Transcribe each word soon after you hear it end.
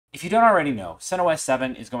If you don't already know, CentOS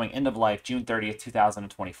 7 is going end of life June 30th,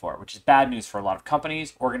 2024, which is bad news for a lot of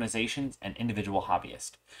companies, organizations, and individual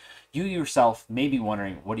hobbyists. You yourself may be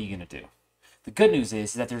wondering, what are you going to do? The good news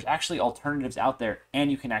is that there's actually alternatives out there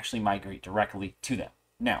and you can actually migrate directly to them.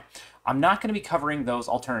 Now, I'm not going to be covering those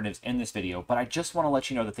alternatives in this video, but I just want to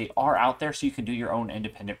let you know that they are out there so you can do your own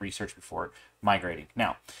independent research before migrating.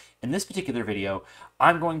 Now, in this particular video,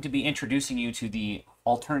 I'm going to be introducing you to the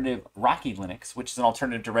alternative Rocky Linux, which is an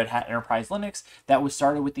alternative to Red Hat Enterprise Linux that was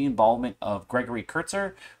started with the involvement of Gregory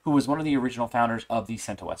Kurtzer, who was one of the original founders of the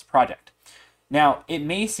CentOS project. Now, it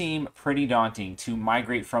may seem pretty daunting to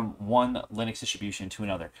migrate from one Linux distribution to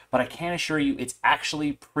another, but I can assure you it's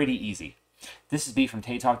actually pretty easy. This is B from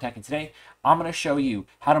Talk Tech, and today I'm going to show you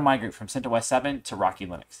how to migrate from CentOS 7 to Rocky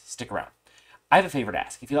Linux. Stick around. I have a favor to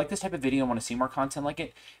ask. If you like this type of video and want to see more content like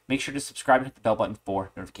it, make sure to subscribe and hit the bell button for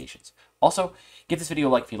notifications. Also, give this video a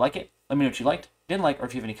like if you like it. Let me know what you liked, didn't like, or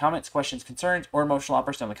if you have any comments, questions, concerns, or emotional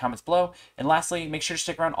outbursts down in the comments below. And lastly, make sure to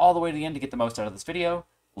stick around all the way to the end to get the most out of this video.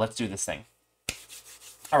 Let's do this thing.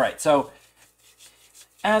 All right, so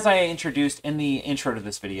as I introduced in the intro to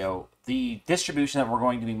this video, the distribution that we're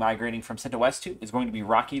going to be migrating from CentOS to is going to be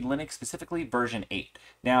Rocky Linux, specifically version 8.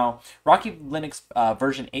 Now, Rocky Linux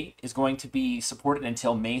version 8 is going to be supported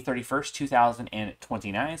until May 31st,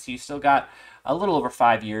 2029, so you still got a little over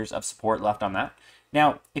 5 years of support left on that.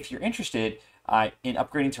 Now, if you're interested in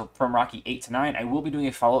upgrading from Rocky 8 to 9, I will be doing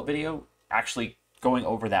a follow-up video actually going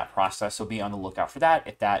over that process, so be on the lookout for that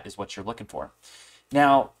if that is what you're looking for.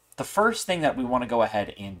 Now, the first thing that we want to go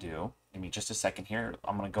ahead and do, give me just a second here,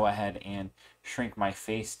 I'm going to go ahead and shrink my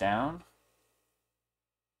face down.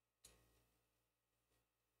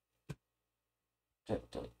 I'm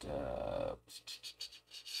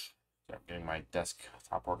getting my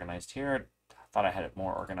desktop organized here. I thought I had it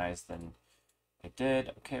more organized than I did.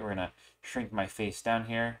 Okay, we're going to shrink my face down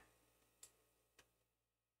here.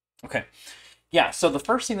 Okay. Yeah, so the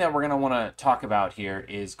first thing that we're going to want to talk about here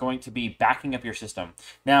is going to be backing up your system.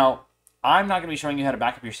 Now, I'm not going to be showing you how to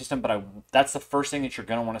back up your system, but that's the first thing that you're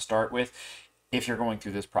going to want to start with if you're going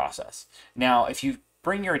through this process. Now, if you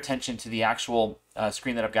bring your attention to the actual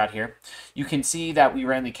screen that I've got here, you can see that we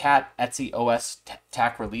ran the cat etc os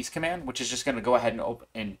tac release command, which is just going to go ahead and open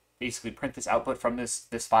and basically print this output from this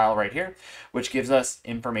file right here, which gives us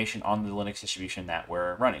information on the Linux distribution that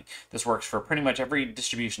we're running. This works for pretty much every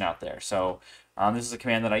distribution out there. So this is a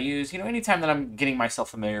command that I use, anytime that I'm getting myself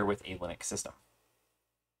familiar with a Linux system.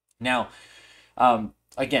 Now,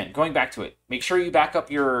 again, going back to it, make sure you back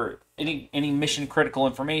up your any mission critical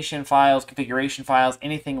information files, configuration files,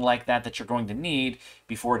 anything like that that you're going to need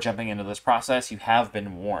before jumping into this process. You have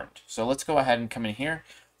been warned. So let's go ahead and come in here.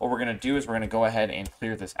 What we're going to do is we're going to go ahead and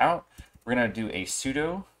clear this out. We're going to do a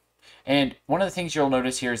sudo. And one of the things you'll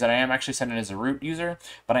notice here is that I am actually signed in as a root user,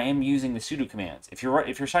 but I am using the sudo commands. If you're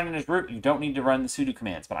signed in as root, you don't need to run the sudo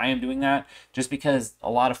commands, but I am doing that just because a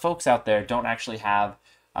lot of folks out there don't actually have,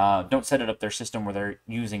 don't set it up their system where they're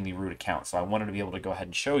using the root account. So I wanted to be able to go ahead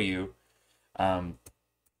and show you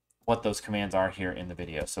what those commands are here in the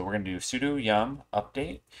video. So we're going to do sudo yum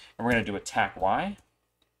update, and we're going to do attack y.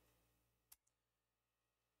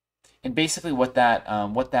 And basically what that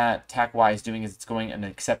TAC-Y is doing is it's going and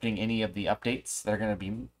accepting any of the updates that are going to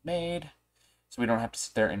be made. So we don't have to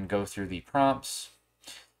sit there and go through the prompts.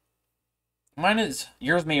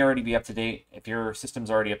 Yours may already be up to date. If your system's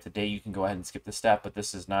already up to date, you can go ahead and skip this step, but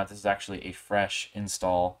this is not. This is actually a fresh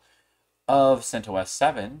install of CentOS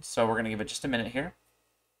 7. So we're going to give it just a minute here.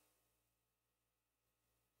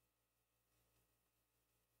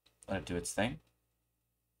 Let it do its thing.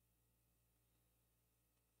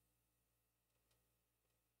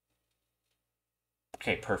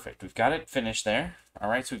 Okay, perfect. We've got it finished there. All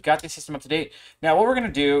right, so we've got the system up to date. Now, what we're going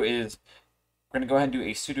to do is we're going to go ahead and do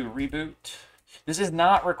a sudo reboot. This is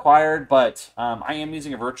not required, but I am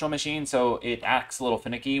using a virtual machine, so it acts a little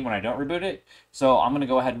finicky when I don't reboot it. So I'm going to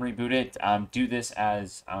go ahead and reboot it. Do this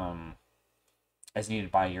as needed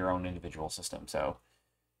by your own individual system. So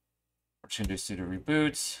we're just going to do sudo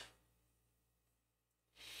reboot.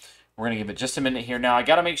 We're going to give it just a minute here. Now, I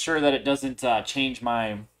got to make sure that it doesn't change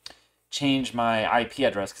my IP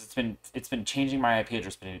address, because it's been changing my IP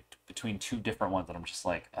address between two different ones, and I'm just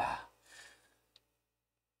like, ah.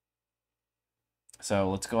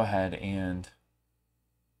 So let's go ahead and,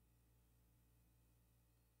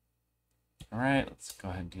 all right, let's go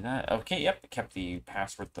ahead and do that. Okay, yep, it kept the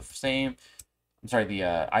password the same. I'm sorry, the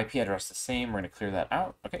IP address the same. We're going to clear that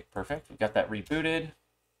out. Okay, perfect. We've got that rebooted.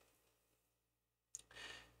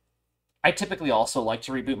 I typically also like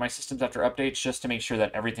to reboot my systems after updates just to make sure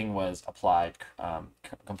that everything was applied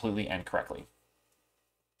completely and correctly.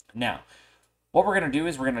 Now, What we're going to do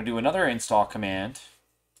is we're going to do another install command.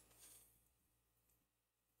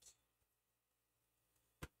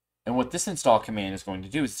 And what this install command is going to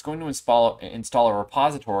do is it's going to install a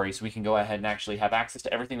repository so we can go ahead and actually have access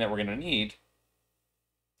to everything that we're going to need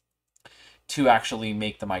to actually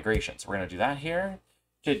make the migration. So we're going to do that here.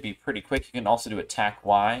 Should be pretty quick. You can also do a tac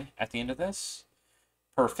Y at the end of this.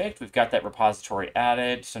 Perfect. We've got that repository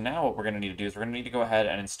added. So now what we're going to need to do is we're going to need to go ahead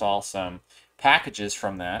and install some packages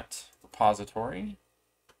from that repository.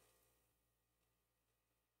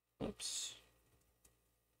 Oops.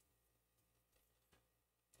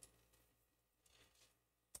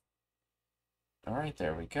 All right,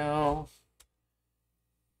 there we go.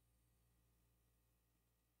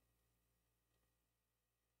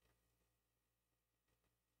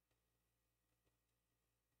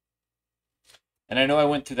 And I know I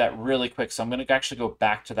went through that really quick, so I'm going to actually go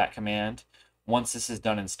back to that command once this is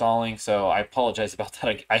done installing. So I apologize about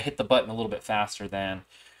that. I hit the button a little bit faster than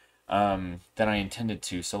I intended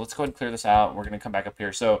to. So let's go ahead and clear this out. We're going to come back up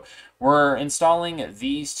here. So we're installing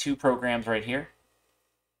these two programs right here.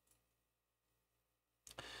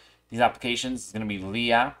 These applications is going to be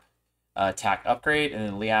Liap, TAC Upgrade, and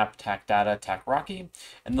then Liap, TAC Data, TAC Rocky.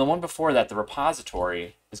 And the one before that, the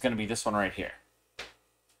repository, is going to be this one right here.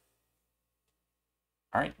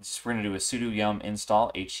 All right, so we're going to do a sudo yum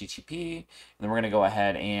install http, and then we're going to go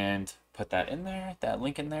ahead and put that in there, that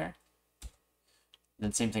link in there.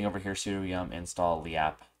 Then same thing over here, sudo yum install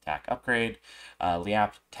liap tac upgrade,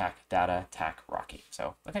 liap tac data tac rocky.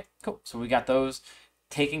 So, okay, cool. So we got those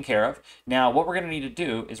taken care of. Now, what we're going to need to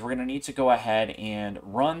do is we're going to need to go ahead and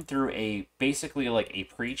run through basically like a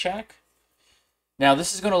pre-check. Now,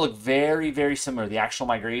 this is going to look very, very similar to the actual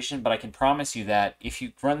migration, but I can promise you that if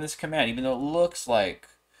you run this command, even though it looks like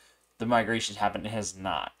the migration's happened, it has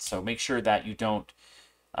not. So make sure that you don't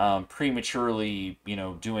prematurely,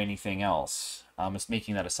 do anything else. It's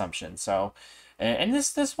making that assumption. So, and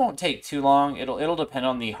this won't take too long. It'll depend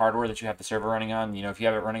on the hardware that you have the server running on. If you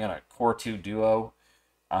have it running on a Core 2 Duo,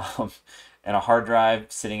 and a hard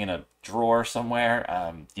drive sitting in a drawer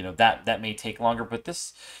somewhere, that may take longer. But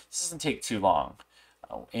this doesn't take too long.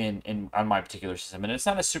 On my particular system, and it's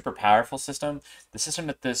not a super powerful system. The system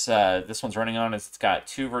that this one's running on it's got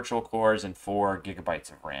 2 virtual cores and 4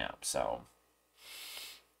 gigabytes of RAM, so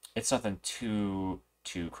it's nothing too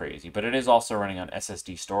crazy. But it is also running on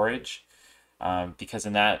SSD storage, because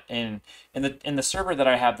in the server that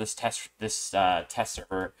I have this test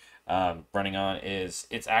server running on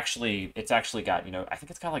it's actually got I think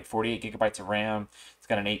it's got like 48 gigabytes of RAM. It's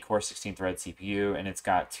got an 8-core 16-thread CPU, and it's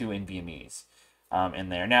got 2 NVMe's. In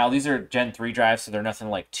there. Now these are Gen 3 drives, so they're nothing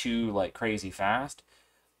like too crazy fast,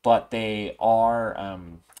 but they are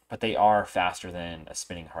faster than a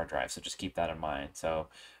spinning hard drive. So just keep that in mind. So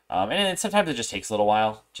and then sometimes it just takes a little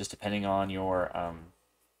while, just depending on your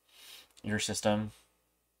system.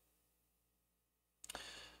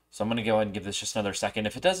 So I'm going to go ahead and give this just another second.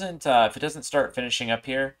 If it doesn't start finishing up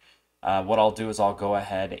here, what I'll do is I'll go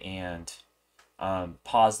ahead and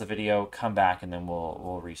pause the video, come back, and then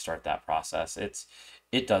we'll restart that process.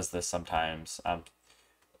 It does this sometimes, and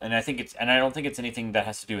I don't think it's anything that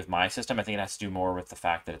has to do with my system. I think it has to do more with the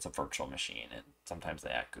fact that it's a virtual machine, and sometimes they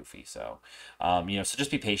act goofy. So, so just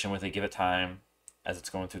be patient with it. Give it time as it's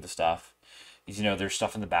going through the stuff. Because, there's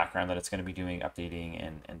stuff in the background that it's going to be doing, updating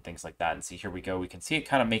and things like that. And see, here we go. We can see it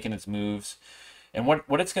kind of making its moves. And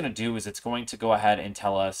what it's going to do is it's going to go ahead and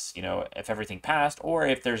tell us, if everything passed or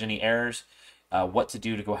if there's any errors. What to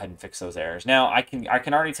do to go ahead and fix those errors. Now, I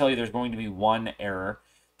can already tell you there's going to be one error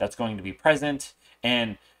that's going to be present,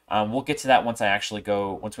 and we'll get to that once we actually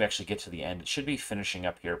get to the end. It should be finishing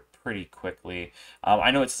up here pretty quickly.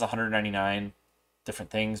 I know it says 199 different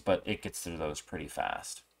things, but it gets through those pretty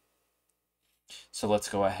fast. So let's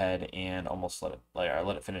go ahead and almost let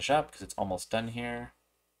it finish up because it's almost done here.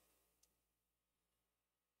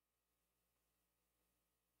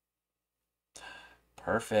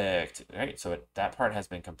 Perfect. All right, so that part has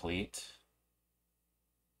been complete.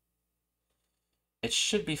 It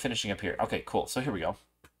should be finishing up here. Okay, cool. So here we go.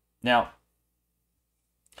 Now,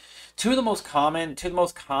 two of the most common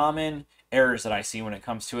errors that I see when it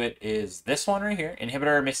comes to it is this one right here,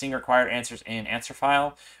 inhibitor missing required answers in answer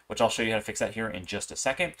file, which I'll show you how to fix that here in just a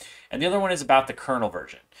second. And the other one is about the kernel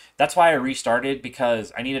version. That's why I restarted,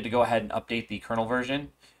 because I needed to go ahead and update the kernel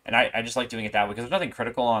version. And I just like doing it that way because there's nothing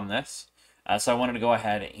critical on this. So I wanted to go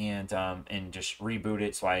ahead and just reboot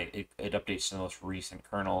it so it updates to the most recent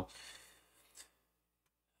kernel.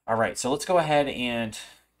 All right, so let's go ahead and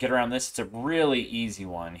get around this. It's a really easy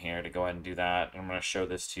one here to go ahead and do that. I'm going to show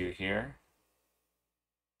this to you here.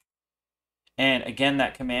 And again,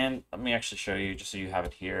 that command, let me actually show you just so you have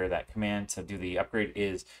it here. That command to do the upgrade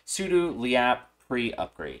is sudo liap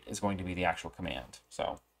pre-upgrade is going to be the actual command.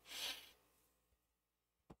 So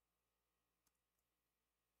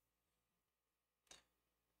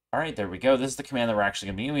all right, there we go. This is the command that we're actually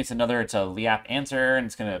going to be using. It's a liap answer, and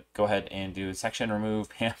it's going to go ahead and do section remove.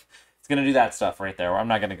 It's going to do that stuff right there. I'm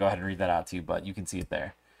not going to go ahead and read that out to you, but you can see it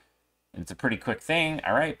there. And it's a pretty quick thing.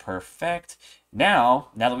 All right, perfect. Now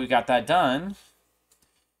that we've got that done,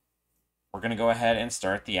 we're going to go ahead and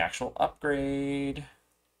start the actual upgrade.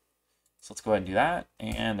 So let's go ahead and do that.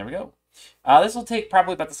 And there we go. This will take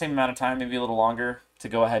probably about the same amount of time, maybe a little longer to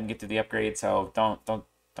go ahead and get through the upgrade. So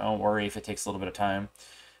don't worry if it takes a little bit of time.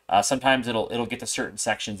 Sometimes it'll get to certain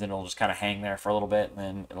sections and it'll just kind of hang there for a little bit, and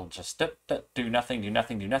then it'll just do nothing, do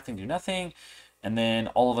nothing, do nothing, do nothing, and then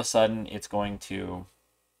all of a sudden it's going to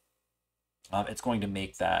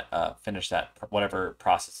make that finish that whatever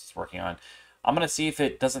process it's working on. I'm gonna see if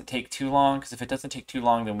it doesn't take too long, because if it doesn't take too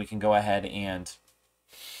long, then we can go ahead and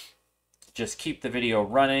just keep the video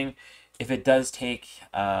running. If it does take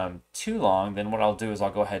too long, then what I'll do is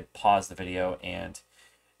I'll go ahead, pause the video, and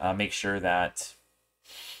make sure that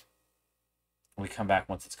we come back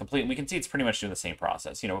once it's complete. And we can see it's pretty much doing the same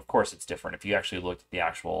process. You know, of course it's different. If you actually looked at the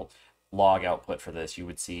actual log output for this, you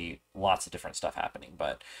would see lots of different stuff happening,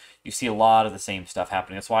 but you see a lot of the same stuff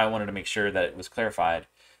happening. That's why I wanted to make sure that it was clarified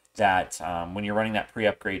that when you're running that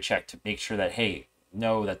pre-upgrade check, to make sure that, hey,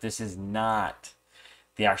 know that this is not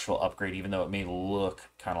the actual upgrade, even though it may look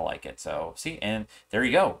kind of like it. So see, and there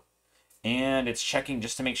you go. And it's checking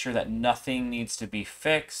just to make sure that nothing needs to be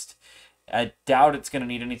fixed. I doubt it's going to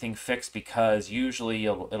need anything fixed, because usually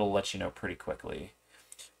it'll let you know pretty quickly.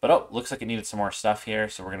 But oh, looks like it needed some more stuff here,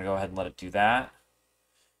 so we're going to go ahead and let it do that.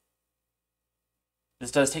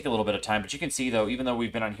 This does take a little bit of time, but you can see, though, even though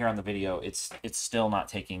we've been on here on the video, it's still not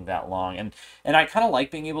taking that long. And I kind of like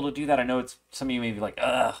being able to do that. I know it's some of you may be like,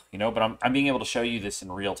 ugh, you know, but I'm being able to show you this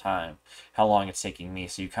in real time, how long it's taking me,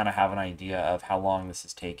 so you kind of have an idea of how long this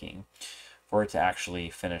is taking for it to actually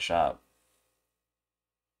finish up.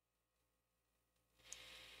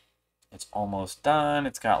 It's almost done.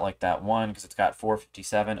 It's got like that one, because it's got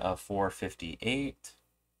 457 of 458.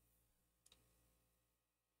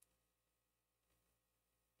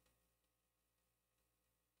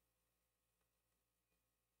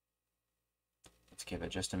 Let's give it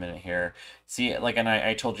just a minute here. See, like, and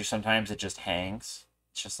I told you sometimes it just hangs.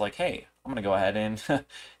 It's just like, hey, I'm going to go ahead and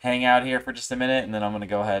hang out here for just a minute, and then I'm going to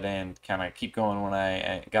go ahead and kind of keep going when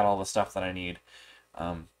I got all the stuff that I need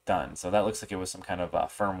done. So that looks like it was some kind of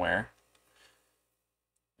firmware.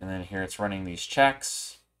 And then here it's running these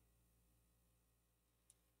checks.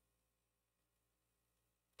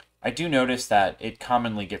 I do notice that it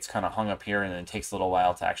commonly gets kind of hung up here, and then it takes a little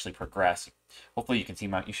while to actually progress. Hopefully you can see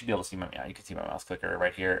you should be able to see yeah, you can see my mouse clicker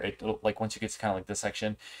right here. It'll, like, once you get to kind of like this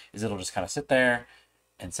section, it'll just kind of sit there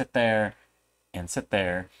and sit there and sit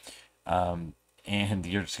there. And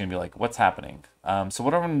you're just gonna be like, what's happening? So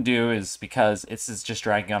what I'm gonna do is, because this is just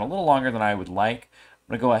dragging on a little longer than I would like,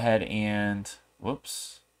 I'm gonna go ahead and,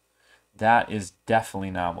 whoops. That is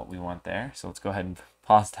definitely not what we want there. So let's go ahead and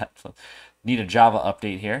pause that. Need a Java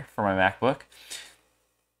update here for my MacBook.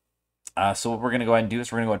 So what we're going to go ahead and do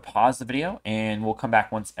is we're going to go ahead and pause the video, and we'll come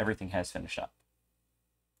back once everything has finished up.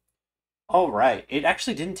 All right. It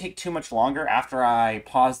actually didn't take too much longer after I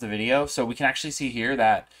paused the video. So we can actually see here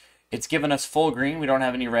that it's given us full green. We don't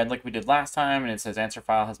have any red like we did last time. And it says answer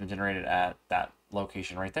file has been generated at that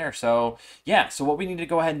location right there. So yeah, so what we need to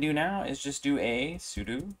go ahead and do now is just do a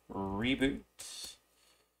sudo reboot.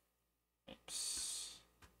 Oops.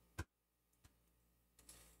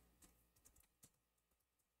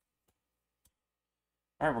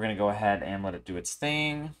 All right, we're going to go ahead and let it do its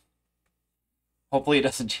thing. Hopefully it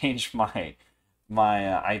doesn't change my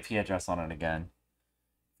IP address on it again.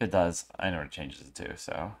 If it does, I know it changes it too,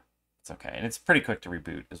 so it's okay. And it's pretty quick to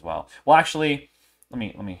reboot as well. Well, actually, let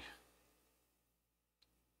me.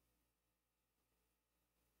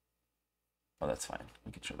 Oh, that's fine.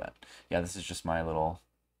 We can show that. Yeah, this is just my little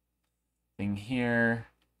thing here.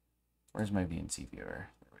 Where's my VNC viewer?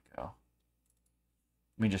 There we go.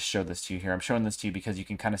 Let me just show this to you here. I'm showing this to you because you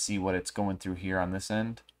can kind of see what it's going through here on this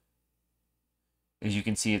end. As you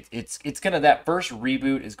can see, it's gonna, that first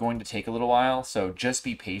reboot is going to take a little while, so just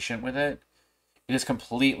be patient with it. It is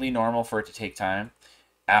completely normal for it to take time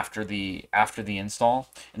after the install,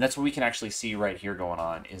 and that's what we can actually see right here going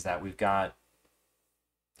on, is that we've got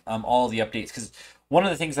all the updates. Because one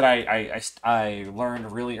of the things that I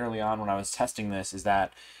learned really early on when I was testing this is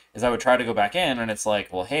I would try to go back in, and it's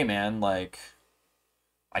like, well, hey man, like,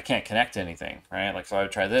 I can't connect to anything, right? Like, so I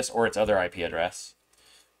would try this or its other IP address.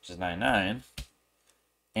 which is 99,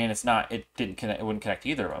 and it's not, it didn't connect, it wouldn't connect to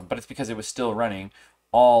either of them, but it's because it was still running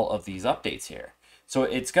all of these updates here. So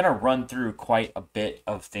it's going to run through quite a bit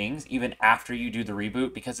of things even after you do the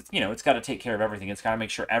reboot, because it's, it's got to take care of everything. It's got to make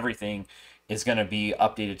sure everything is going to be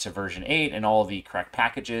updated to version 8 and all the correct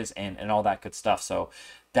packages and all that good stuff. So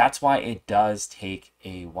that's why it does take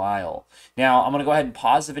a while. Now I'm going to go ahead and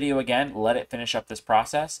pause the video again, let it finish up this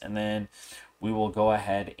process, and then we will go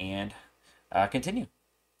ahead and continue.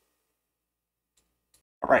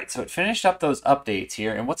 All right, so it finished up those updates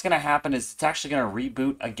here, and what's going to happen is it's actually going to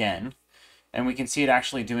reboot again. And we can see it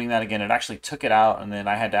actually doing that again. It actually took it out, and then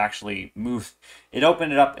I had to actually move. It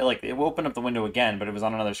opened it up, like it opened up the window again, but it was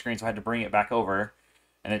on another screen, so I had to bring it back over,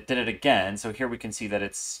 and it did it again. So here we can see that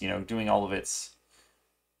it's, doing all of its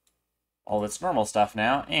normal stuff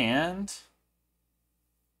now. And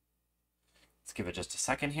let's give it just a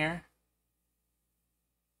second here.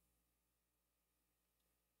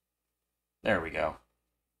 There we go.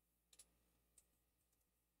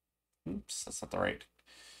 Oops, that's not the right.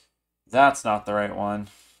 That's not the right one.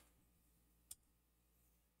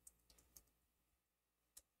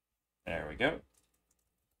 There we go.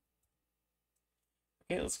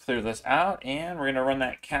 Okay, let's clear this out, and we're going to run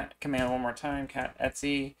that cat command one more time. Cat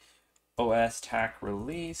etc os tac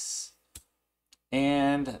release.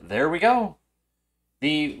 And there we go.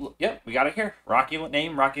 Yep, we got it here. Rocky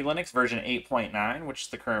Linux version 8.9, which is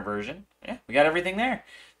the current version. Yeah, we got everything there.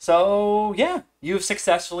 So yeah, you've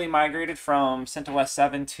successfully migrated from CentOS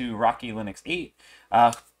 7 to Rocky Linux 8.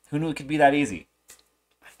 Who knew it could be that easy?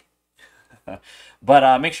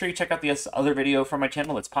 But make sure you check out the other video from my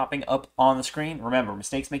channel that's popping up on the screen. Remember,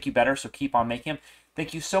 mistakes make you better, so keep on making them.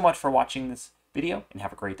 Thank you so much for watching this video, and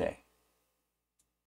have a great day.